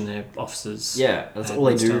 Scotch in their offices. Yeah, that's all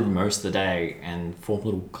they do most of the day, and form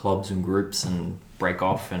little clubs and groups and break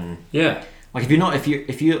off and Yeah. like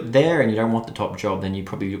if you're there and you don't want the top job, then you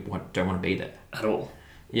probably don't want to be there At all.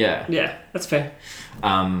 Yeah. Yeah. That's fair.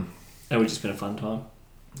 Um. That would just been a fun time.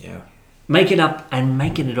 Yeah. Making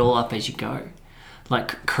it all up as you go,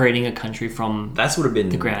 like creating a country from That's would have been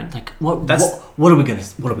the ground. Like what are we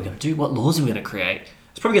gonna do? What laws are we gonna create?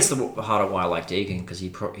 This probably gets to the heart of why I like Deegan, because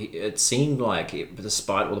it seemed like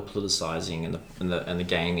despite all the politicizing and the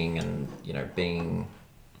gaming and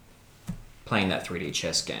playing that 3D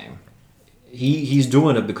chess game, he's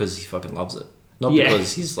doing it because he fucking loves it, not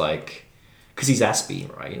because he's because he's Aspie,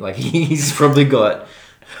 right? Like he's probably got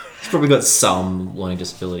some learning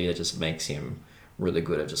disability that just makes him really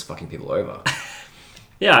good at just fucking people over.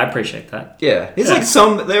 Yeah, I appreciate that. Yeah, it's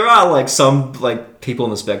there are some people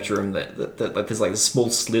on the spectrum that there's a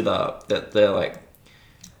small slither that they're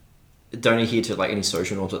don't adhere to any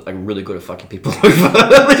social norms, but really good at fucking people over.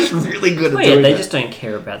 They're just really good at doing they that. just don't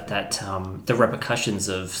care about that the repercussions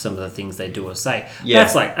of some of the things they do or say. Yeah,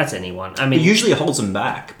 that's anyone. I mean, it usually holds them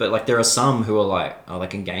back, but there are some who are they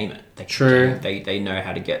can game it. True. They know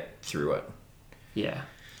how to get through it. Yeah,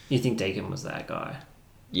 you think Deegan was that guy?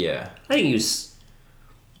 Yeah, I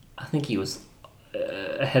think he was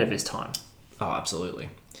ahead of his time. Oh, absolutely.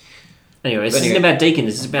 Anyway, this isn't about Deegan.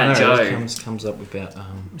 This is about Joe. It comes up about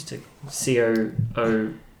Mr.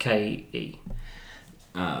 Cooke.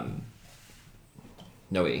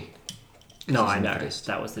 No E. No, I know.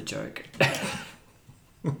 That was the joke.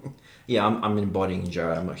 Yeah, I'm embodying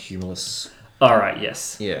Joe. I'm a humorless. All right.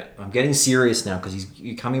 Yes. Yeah, I'm getting serious now because he's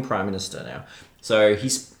becoming Prime Minister now. So he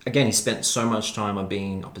spent so much time on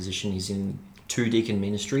being opposition. He's in Two Deacon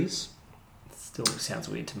Ministries. Still sounds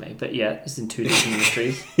weird to me, but yeah, it's in Two Deacon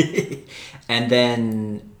Ministries. And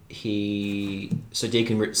then Deacon's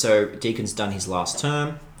done his last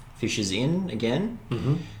term. Fisher's in again.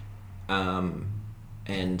 Mm-hmm.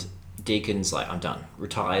 And Deacon's like, I'm done.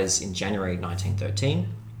 Retires in January 1913.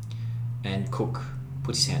 And Cook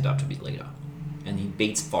puts his hand up to be leader. And he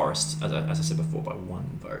beats Forrest, as I said before, by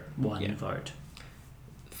one vote. One vote.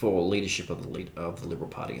 For leadership of the Liberal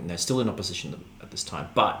Party. And they're still in opposition at this time.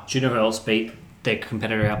 But do you know who else beat their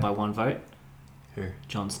competitor out by one vote? Who?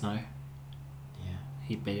 Jon Snow. Yeah.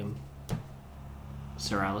 He beat him.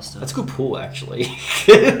 Sir Alistair. That's a good pull, actually.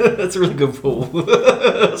 That's a really good pull.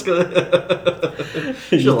 I was gonna...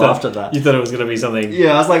 You laughed at that. You thought it was going to be something...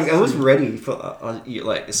 Yeah, I was ready for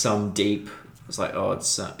like some deep... I was like, oh,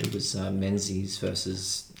 it was Menzies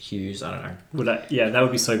versus Hughes. I don't know. That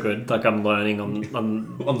would be so good. Like, I'm learning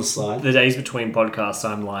on the side. The days between podcasts,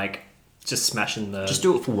 I'm like just smashing the... Just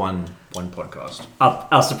do it for one podcast.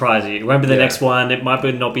 I'll surprise you. It won't be the next one. It might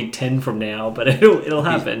not be 10 from now, but it'll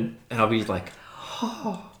happen. And I'll be like,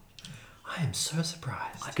 oh, I am so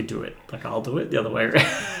surprised. I could do it. Like, I'll do it the other way around.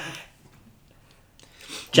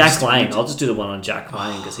 Jack Lang. I'll just do the one on Jack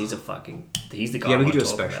Lang because he's the guy. Yeah, we could do a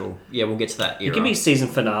special. About. Yeah, we'll get to that era. Give me season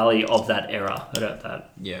finale of that era. I doubt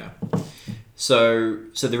that. Yeah. So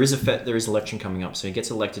there is an election coming up. So he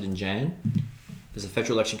gets elected in Jan. There's a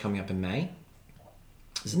federal election coming up in May.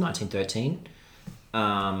 This is 1913.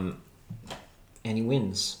 And he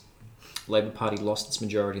wins. Labour Party lost its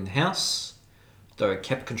majority in the House, though it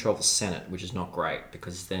kept control of the Senate, which is not great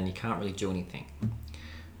because then you can't really do anything.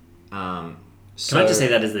 Can I just say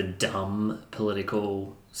that is a dumb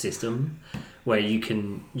political system where you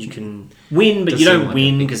can win, but you don't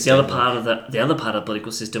win because the other part of the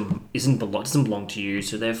political system doesn't belong to you,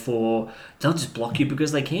 so therefore they'll just block you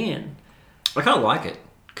because they can. I kind of like it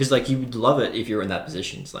because like you would love it if you're in that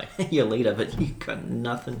position. It's like you're a leader, but you got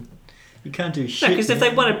nothing. You can't do shit. Because if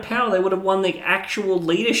they wanted power, they would have won the actual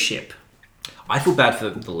leadership. I feel bad for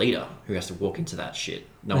the leader who has to walk into that shit,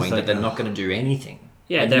 knowing that they're not going to do anything.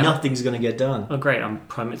 Yeah, nothing's going to get done. Oh, great!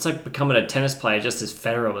 It's like becoming a tennis player just as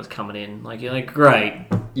Federer was coming in. Like you're like, great,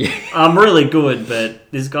 yeah, I'm really good,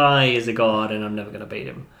 but this guy is a god, and I'm never going to beat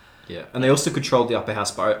him. Yeah, and they also controlled the upper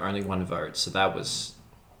house by only one vote,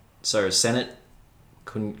 so Senate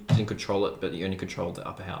didn't control it, but you only controlled the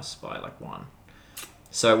upper house by like one.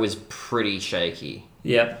 So it was pretty shaky.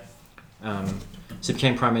 Yep. So he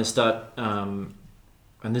became Prime Minister,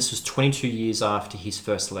 and this was 22 years after his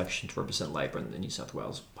first election to represent Labour in the New South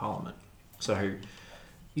Wales Parliament. So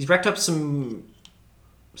he's racked up some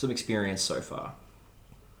experience so far.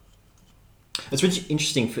 It's really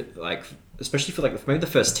interesting, for like, especially for like maybe the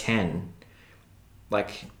first 10,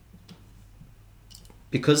 like,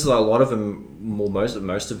 because a lot of them,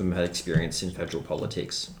 most of them had experience in federal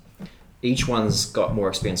politics. Each one's got more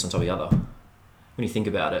experience on top of the other. When you think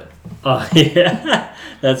about it. Oh yeah,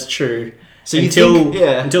 that's true. So until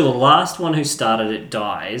the last one who started it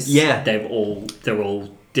dies, they're all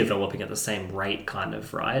developing at the same rate, kind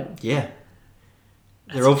of, right? Yeah,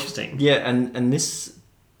 they're all interesting. Yeah, and this,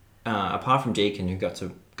 apart from Deakin, who got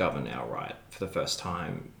to govern outright for the first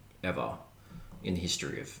time ever in the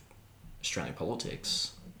history of Australian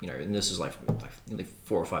politics, and this is like nearly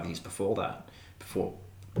 4 or 5 years before that, before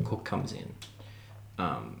Cook comes in.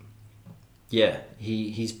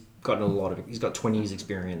 He's gotten he's got 20 years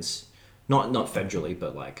experience, not federally,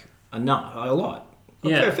 but like a lot.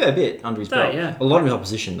 A fair bit under his belt. Yeah. A lot of his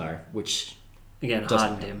opposition though, which again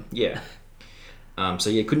hardened him. Yeah.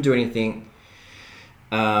 Couldn't do anything.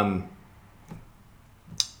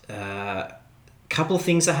 Couple of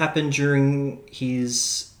things that happened during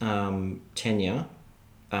his tenure.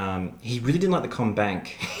 He really didn't like the CommBank.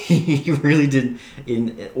 He really did.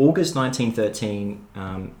 In August 1913,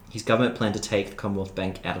 his government planned to take the Commonwealth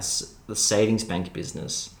Bank out of the savings bank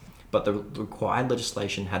business, but the required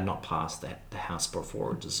legislation had not passed the House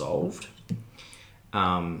before it dissolved.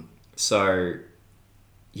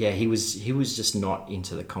 He was just not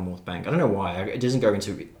into the Commonwealth Bank. I don't know why. It doesn't go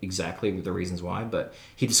into exactly the reasons why, but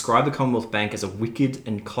he described the Commonwealth Bank as a wicked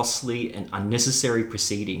and costly and unnecessary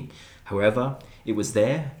proceeding. However, it was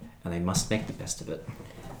there, and they must make the best of it.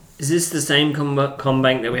 Is this the same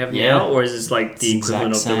CommBank that we have now, or is this like the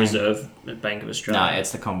equivalent of the Reserve Bank of Australia? No,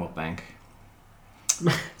 it's the Commonwealth Bank.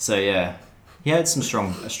 So he had some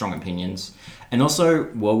strong opinions, and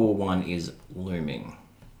also World War I is looming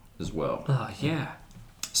as well. Oh yeah.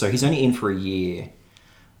 So he's only in for a year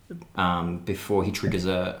before he triggers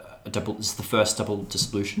a double. This is the first double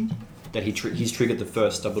dissolution that he's triggered the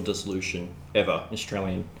first double dissolution ever in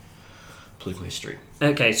Australian political history.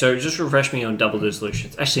 Okay, so just refresh me on double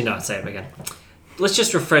dissolutions. Actually, no, say it again. Let's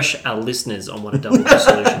just refresh our listeners on what a double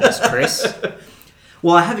dissolution is, Chris.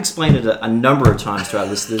 Well, I have explained it a number of times to our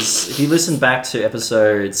listeners. If you listen back to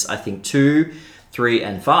episodes, I think 2, 3,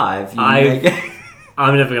 and 5,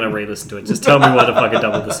 I'm never going to re-listen to it. Just tell me what a fucking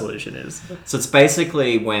double dissolution is. So it's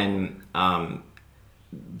basically when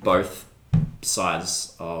both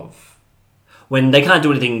sides of... When they can't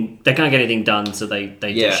do anything, they can't get anything done, so they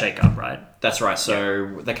just shake up, right? That's right.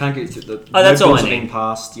 So they can't get through the... that's all I need. Being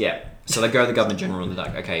passed. Yeah. So they go to the Governor General and they're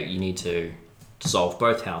like, okay, you need to dissolve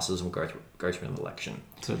both houses and go through an election.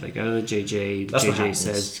 So they go to the GG. The GG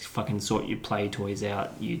says, fucking sort your play toys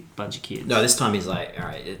out, you bunch of kids. No, this time he's like, all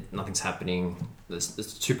right, nothing's happening. There's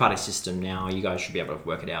a two-party system now. You guys should be able to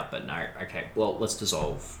work it out. But no, okay, well, let's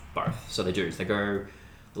dissolve both. So they do. They go,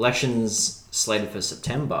 elections slated for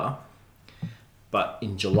September, but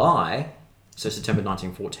in July, so September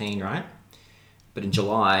 1914, right? But in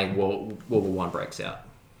July, World War I breaks out.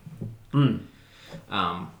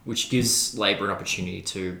 Which gives Labor an opportunity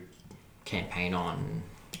to campaign on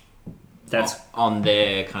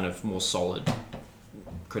their kind of more solid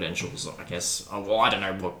credentials, I guess. Well, I don't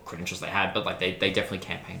know what credentials they had, but like they definitely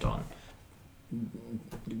campaigned on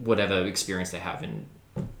whatever experience they have in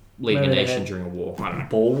leading a nation during a war. I don't know.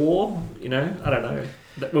 Boer War? You know? I don't know.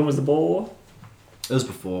 When was the Boer War? It was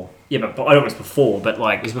before. Yeah, but I know it was before, but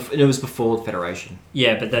like... It was before the Federation.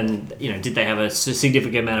 Yeah, but then, you know, did they have a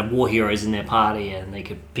significant amount of war heroes in their party and they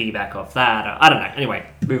could piggyback off that? I don't know. Anyway,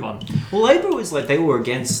 move on. Well, Labor was like, they were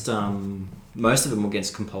against, most of them were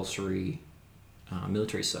against compulsory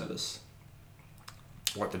military service.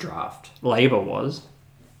 Like the draft. Labor was?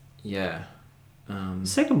 Yeah.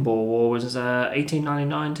 Second Boer War was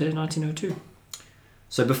 1899 to 1902.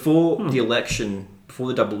 So before the election... Before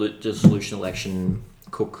the double dissolution election,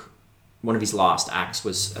 Cook, one of his last acts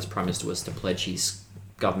was as Prime Minister was to pledge his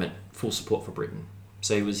government full support for Britain.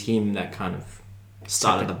 So it was him that kind of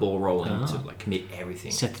started the ball rolling to like commit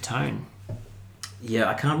everything. Set the tone. Yeah,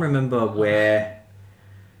 I can't remember where...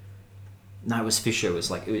 No, it was Fisher. It was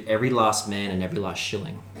like every last man and every last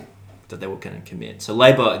shilling that they were going to commit. So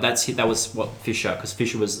Labor, that was what Fisher... Because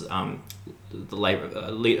Fisher was the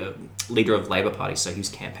leader of Labor Party, so he was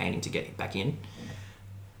campaigning to get back in.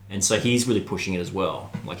 And so he's really pushing it as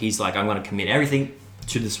well. Like he's like, I'm going to commit everything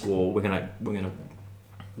to this war. We're gonna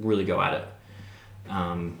really go at it.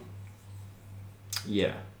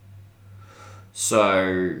 Yeah.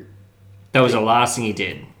 So that was the last thing he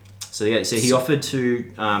did. So he offered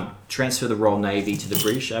to transfer the Royal Navy to the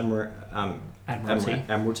British Admiralty,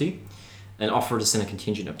 and offered to send a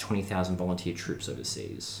contingent of 20,000 volunteer troops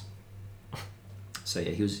overseas. So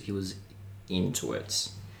yeah, he was into it.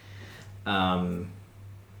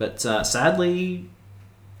 But sadly,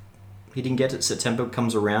 he didn't get it. September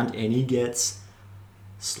comes around and he gets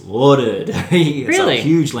slaughtered. It's really? a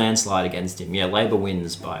huge landslide against him. Yeah, Labor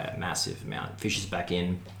wins by a massive amount. Fisher's back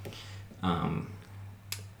in.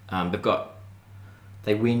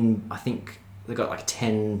 They win. I think they got like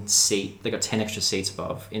 10 seat. They got 10 extra seats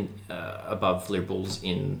above Liberals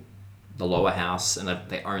in the lower house, and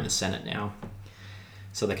they own the Senate now.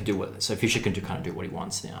 So they can do So Fisher can do what he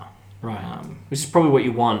wants now. Right. Which is probably what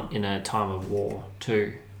you want in a time of war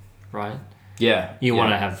too, right? Yeah. You want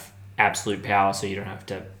to have absolute power, so you don't have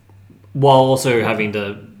to, while also having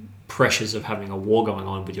the pressures of having a war going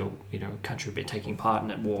on with your country taking part in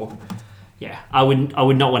that war. Yeah, I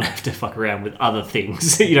would not want to have to fuck around with other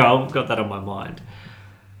things. I've got that on my mind.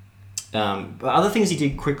 But other things he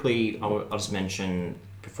did quickly, I'll just mention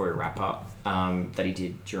before we wrap up, that he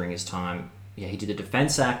did during his time. Yeah, he did the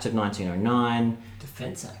Defence Act of 1909.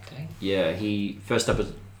 Defence Act, eh? Yeah, he was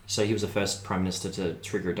the first Prime Minister to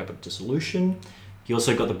trigger a double dissolution. He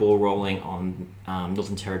also got the ball rolling on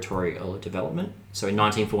Northern Territory early development. So in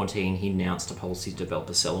 1914, he announced a policy to develop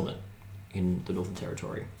a settlement in the Northern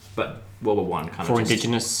Territory. But World War One kind of for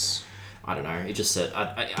Indigenous. I don't know. It just said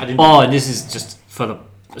I didn't. Oh, and this is just for the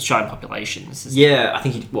Australian population. Yeah, I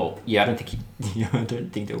think I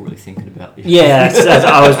don't think they were really thinking about this. Yeah,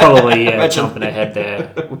 I was probably jumping ahead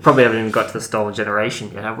there. We probably haven't even got to the stolen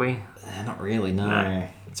generation yet, have we? Not really. No.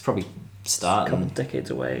 It's probably starting. A couple decades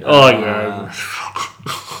away. Oh yeah.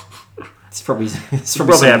 It's probably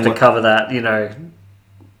have to cover that,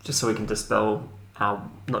 just so we can dispel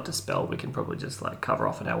not dispel. We can probably just cover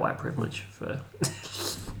off on our white privilege for.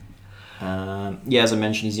 As I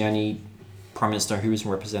mentioned, he's the only Prime Minister who isn't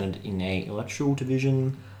represented in a electoral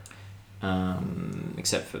division,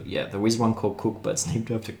 except for there is one called Cook, but it's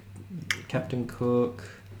named after Captain Cook.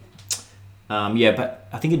 But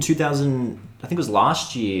I think in 2000, I think it was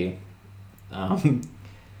last year,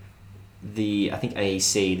 I think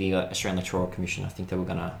AEC, the Australian Electoral Commission, I think they were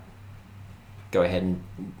gonna go ahead and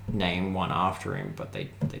name one after him, but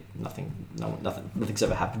nothing's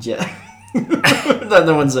ever happened yet.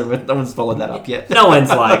 no one's followed that up yet. No one's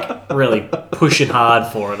like really pushing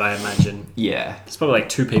hard for it, I imagine. Yeah. There's probably like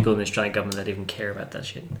 2 people in the Australian government that even care about that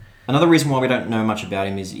shit. Another reason why we don't know much about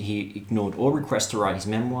him is he ignored all requests to write his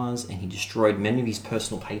memoirs, and he destroyed many of his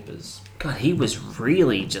personal papers. God, he was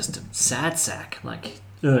really just a sad sack. Like,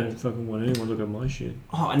 I don't fucking want anyone to look at my shit.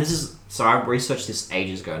 Oh, and this is... So I researched this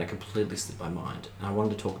ages ago, and it completely slipped my mind. And I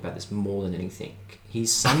wanted to talk about this more than anything.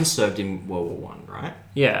 His son served in World War One, right?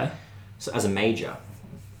 Yeah. So as a major.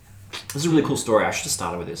 This is a really cool story. I should have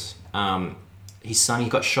started with this. His son, he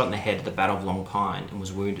got shot in the head at the Battle of Long Pine and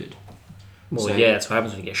was wounded. Well, so, yeah, that's what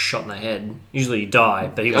happens when you get shot in the head. Usually you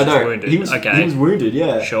die, but he was wounded. He was wounded,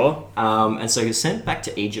 yeah. Sure. And so he was sent back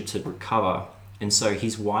to Egypt to recover. And so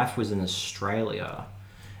his wife was in Australia.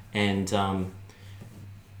 And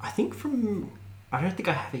I think I don't think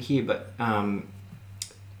I have it here, but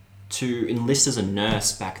to enlist as a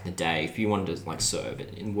nurse back in the day, if you wanted to like serve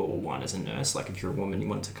in World War One as a nurse, like if you're a woman, you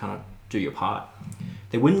wanted to kind of do your part,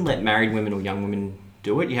 they wouldn't let married women or young women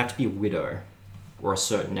do it. You have to be a widow or a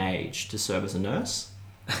certain age to serve as a nurse.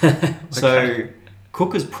 Okay. So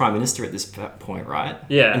Cook was prime minister at this point, right?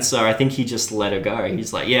 Yeah. And so I think he just let her go.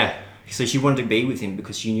 He's like, yeah. So she wanted to be with him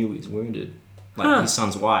because she knew he was wounded, like his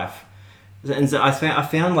son's wife. And so I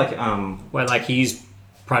found like well, like he's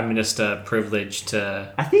prime minister privilege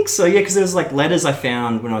to... I think so, yeah, because there was like letters I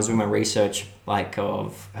found when I was doing my research, like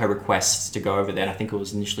of her requests to go over there. And I think it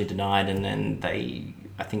was initially denied, and then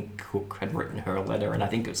I think Cook had written her a letter, and I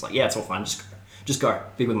think it was like, yeah, it's all fine, just go,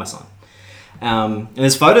 be with my son. And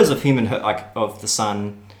there's photos of him and her, like of the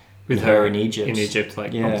son with her in Egypt. In Egypt,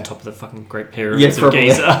 like yeah. on the top of the fucking Great Pyramids of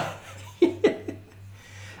Giza.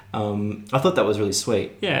 I thought that was really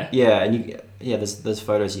sweet. Yeah. Yeah, and there's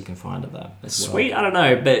photos you can find of that as sweet, well. I don't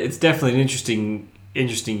know, but it's definitely an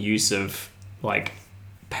interesting use of like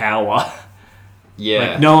power.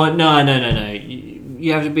 Yeah. Like, no.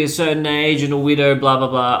 You have to be a certain age and a widow, blah blah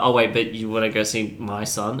blah. Oh wait, but you want to go see my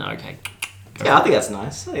son? Okay. Yeah, I think that's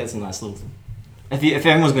nice. I think that's a nice little thing. If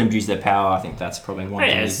everyone's going to abuse their power, I think that's probably one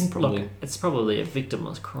thing you can probably... Look, it's probably a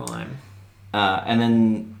victimless crime. And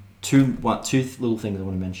then two little things I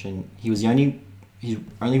want to mention. He's only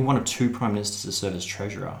one of 2 prime ministers to serve as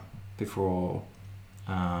treasurer before,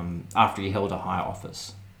 after he held a high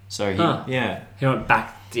office. So he went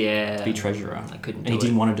back to be treasurer. I couldn't. And he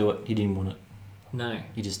didn't want to do it. He didn't want it. No.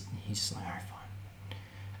 He's just like, alright, fine.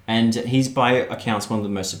 And he's by accounts one of the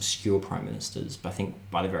most obscure prime ministers. But I think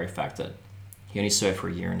by the very fact that he only served for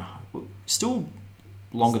a year and a half, still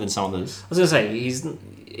longer than some others. I was gonna say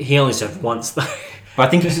he only served once though. But I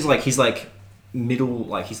think he's like middle,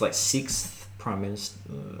 like he's like 6th prime minister.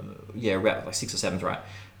 About like 6th or 7th, right?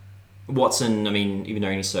 Watson, I mean, even though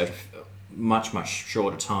he only served much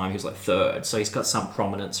shorter time, he was like 3rd, so he's got some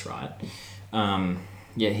prominence, right?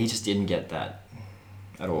 He just didn't get that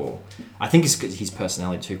at all. I think it's his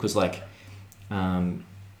personality too, because like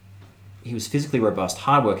he was physically robust,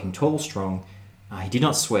 hardworking, tall, strong. He did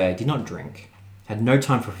not swear, did not drink, had no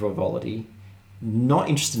time for frivolity, not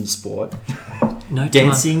interested in sport,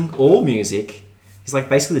 dancing or music. He's like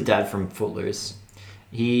basically the dad from Footloose.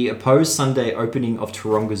 He opposed Sunday opening of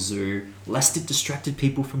Taronga Zoo lest it distracted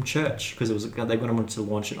people from church, because they wanted to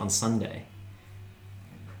launch it on Sunday.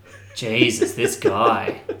 Jesus, this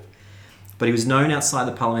guy. But he was known outside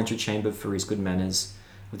the parliamentary chamber for his good manners,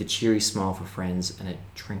 with a cheery smile for friends and a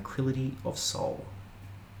tranquility of soul.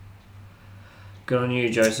 Good on you,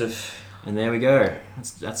 Joseph. And there we go.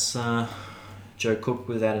 That's Joe Cook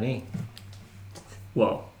without an E.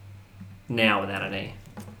 Well, now without an E.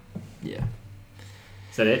 Yeah.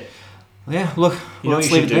 Is that it? Yeah. Look, you know what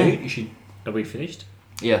you should do? You should. Are we finished?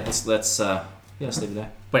 Yeah. Let's leave it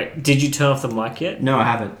there. Wait, did you turn off the mic yet? No, I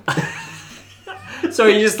haven't. So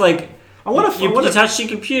you just like. You touched your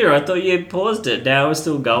computer. I thought you had paused it. Now it's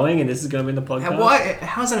still going, and this is going to be in the podcast.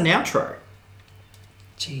 How's that an outro?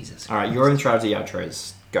 Jesus. All right, you're in charge of the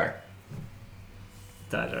outros. Go.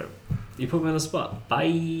 You put me on the spot.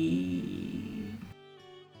 Bye.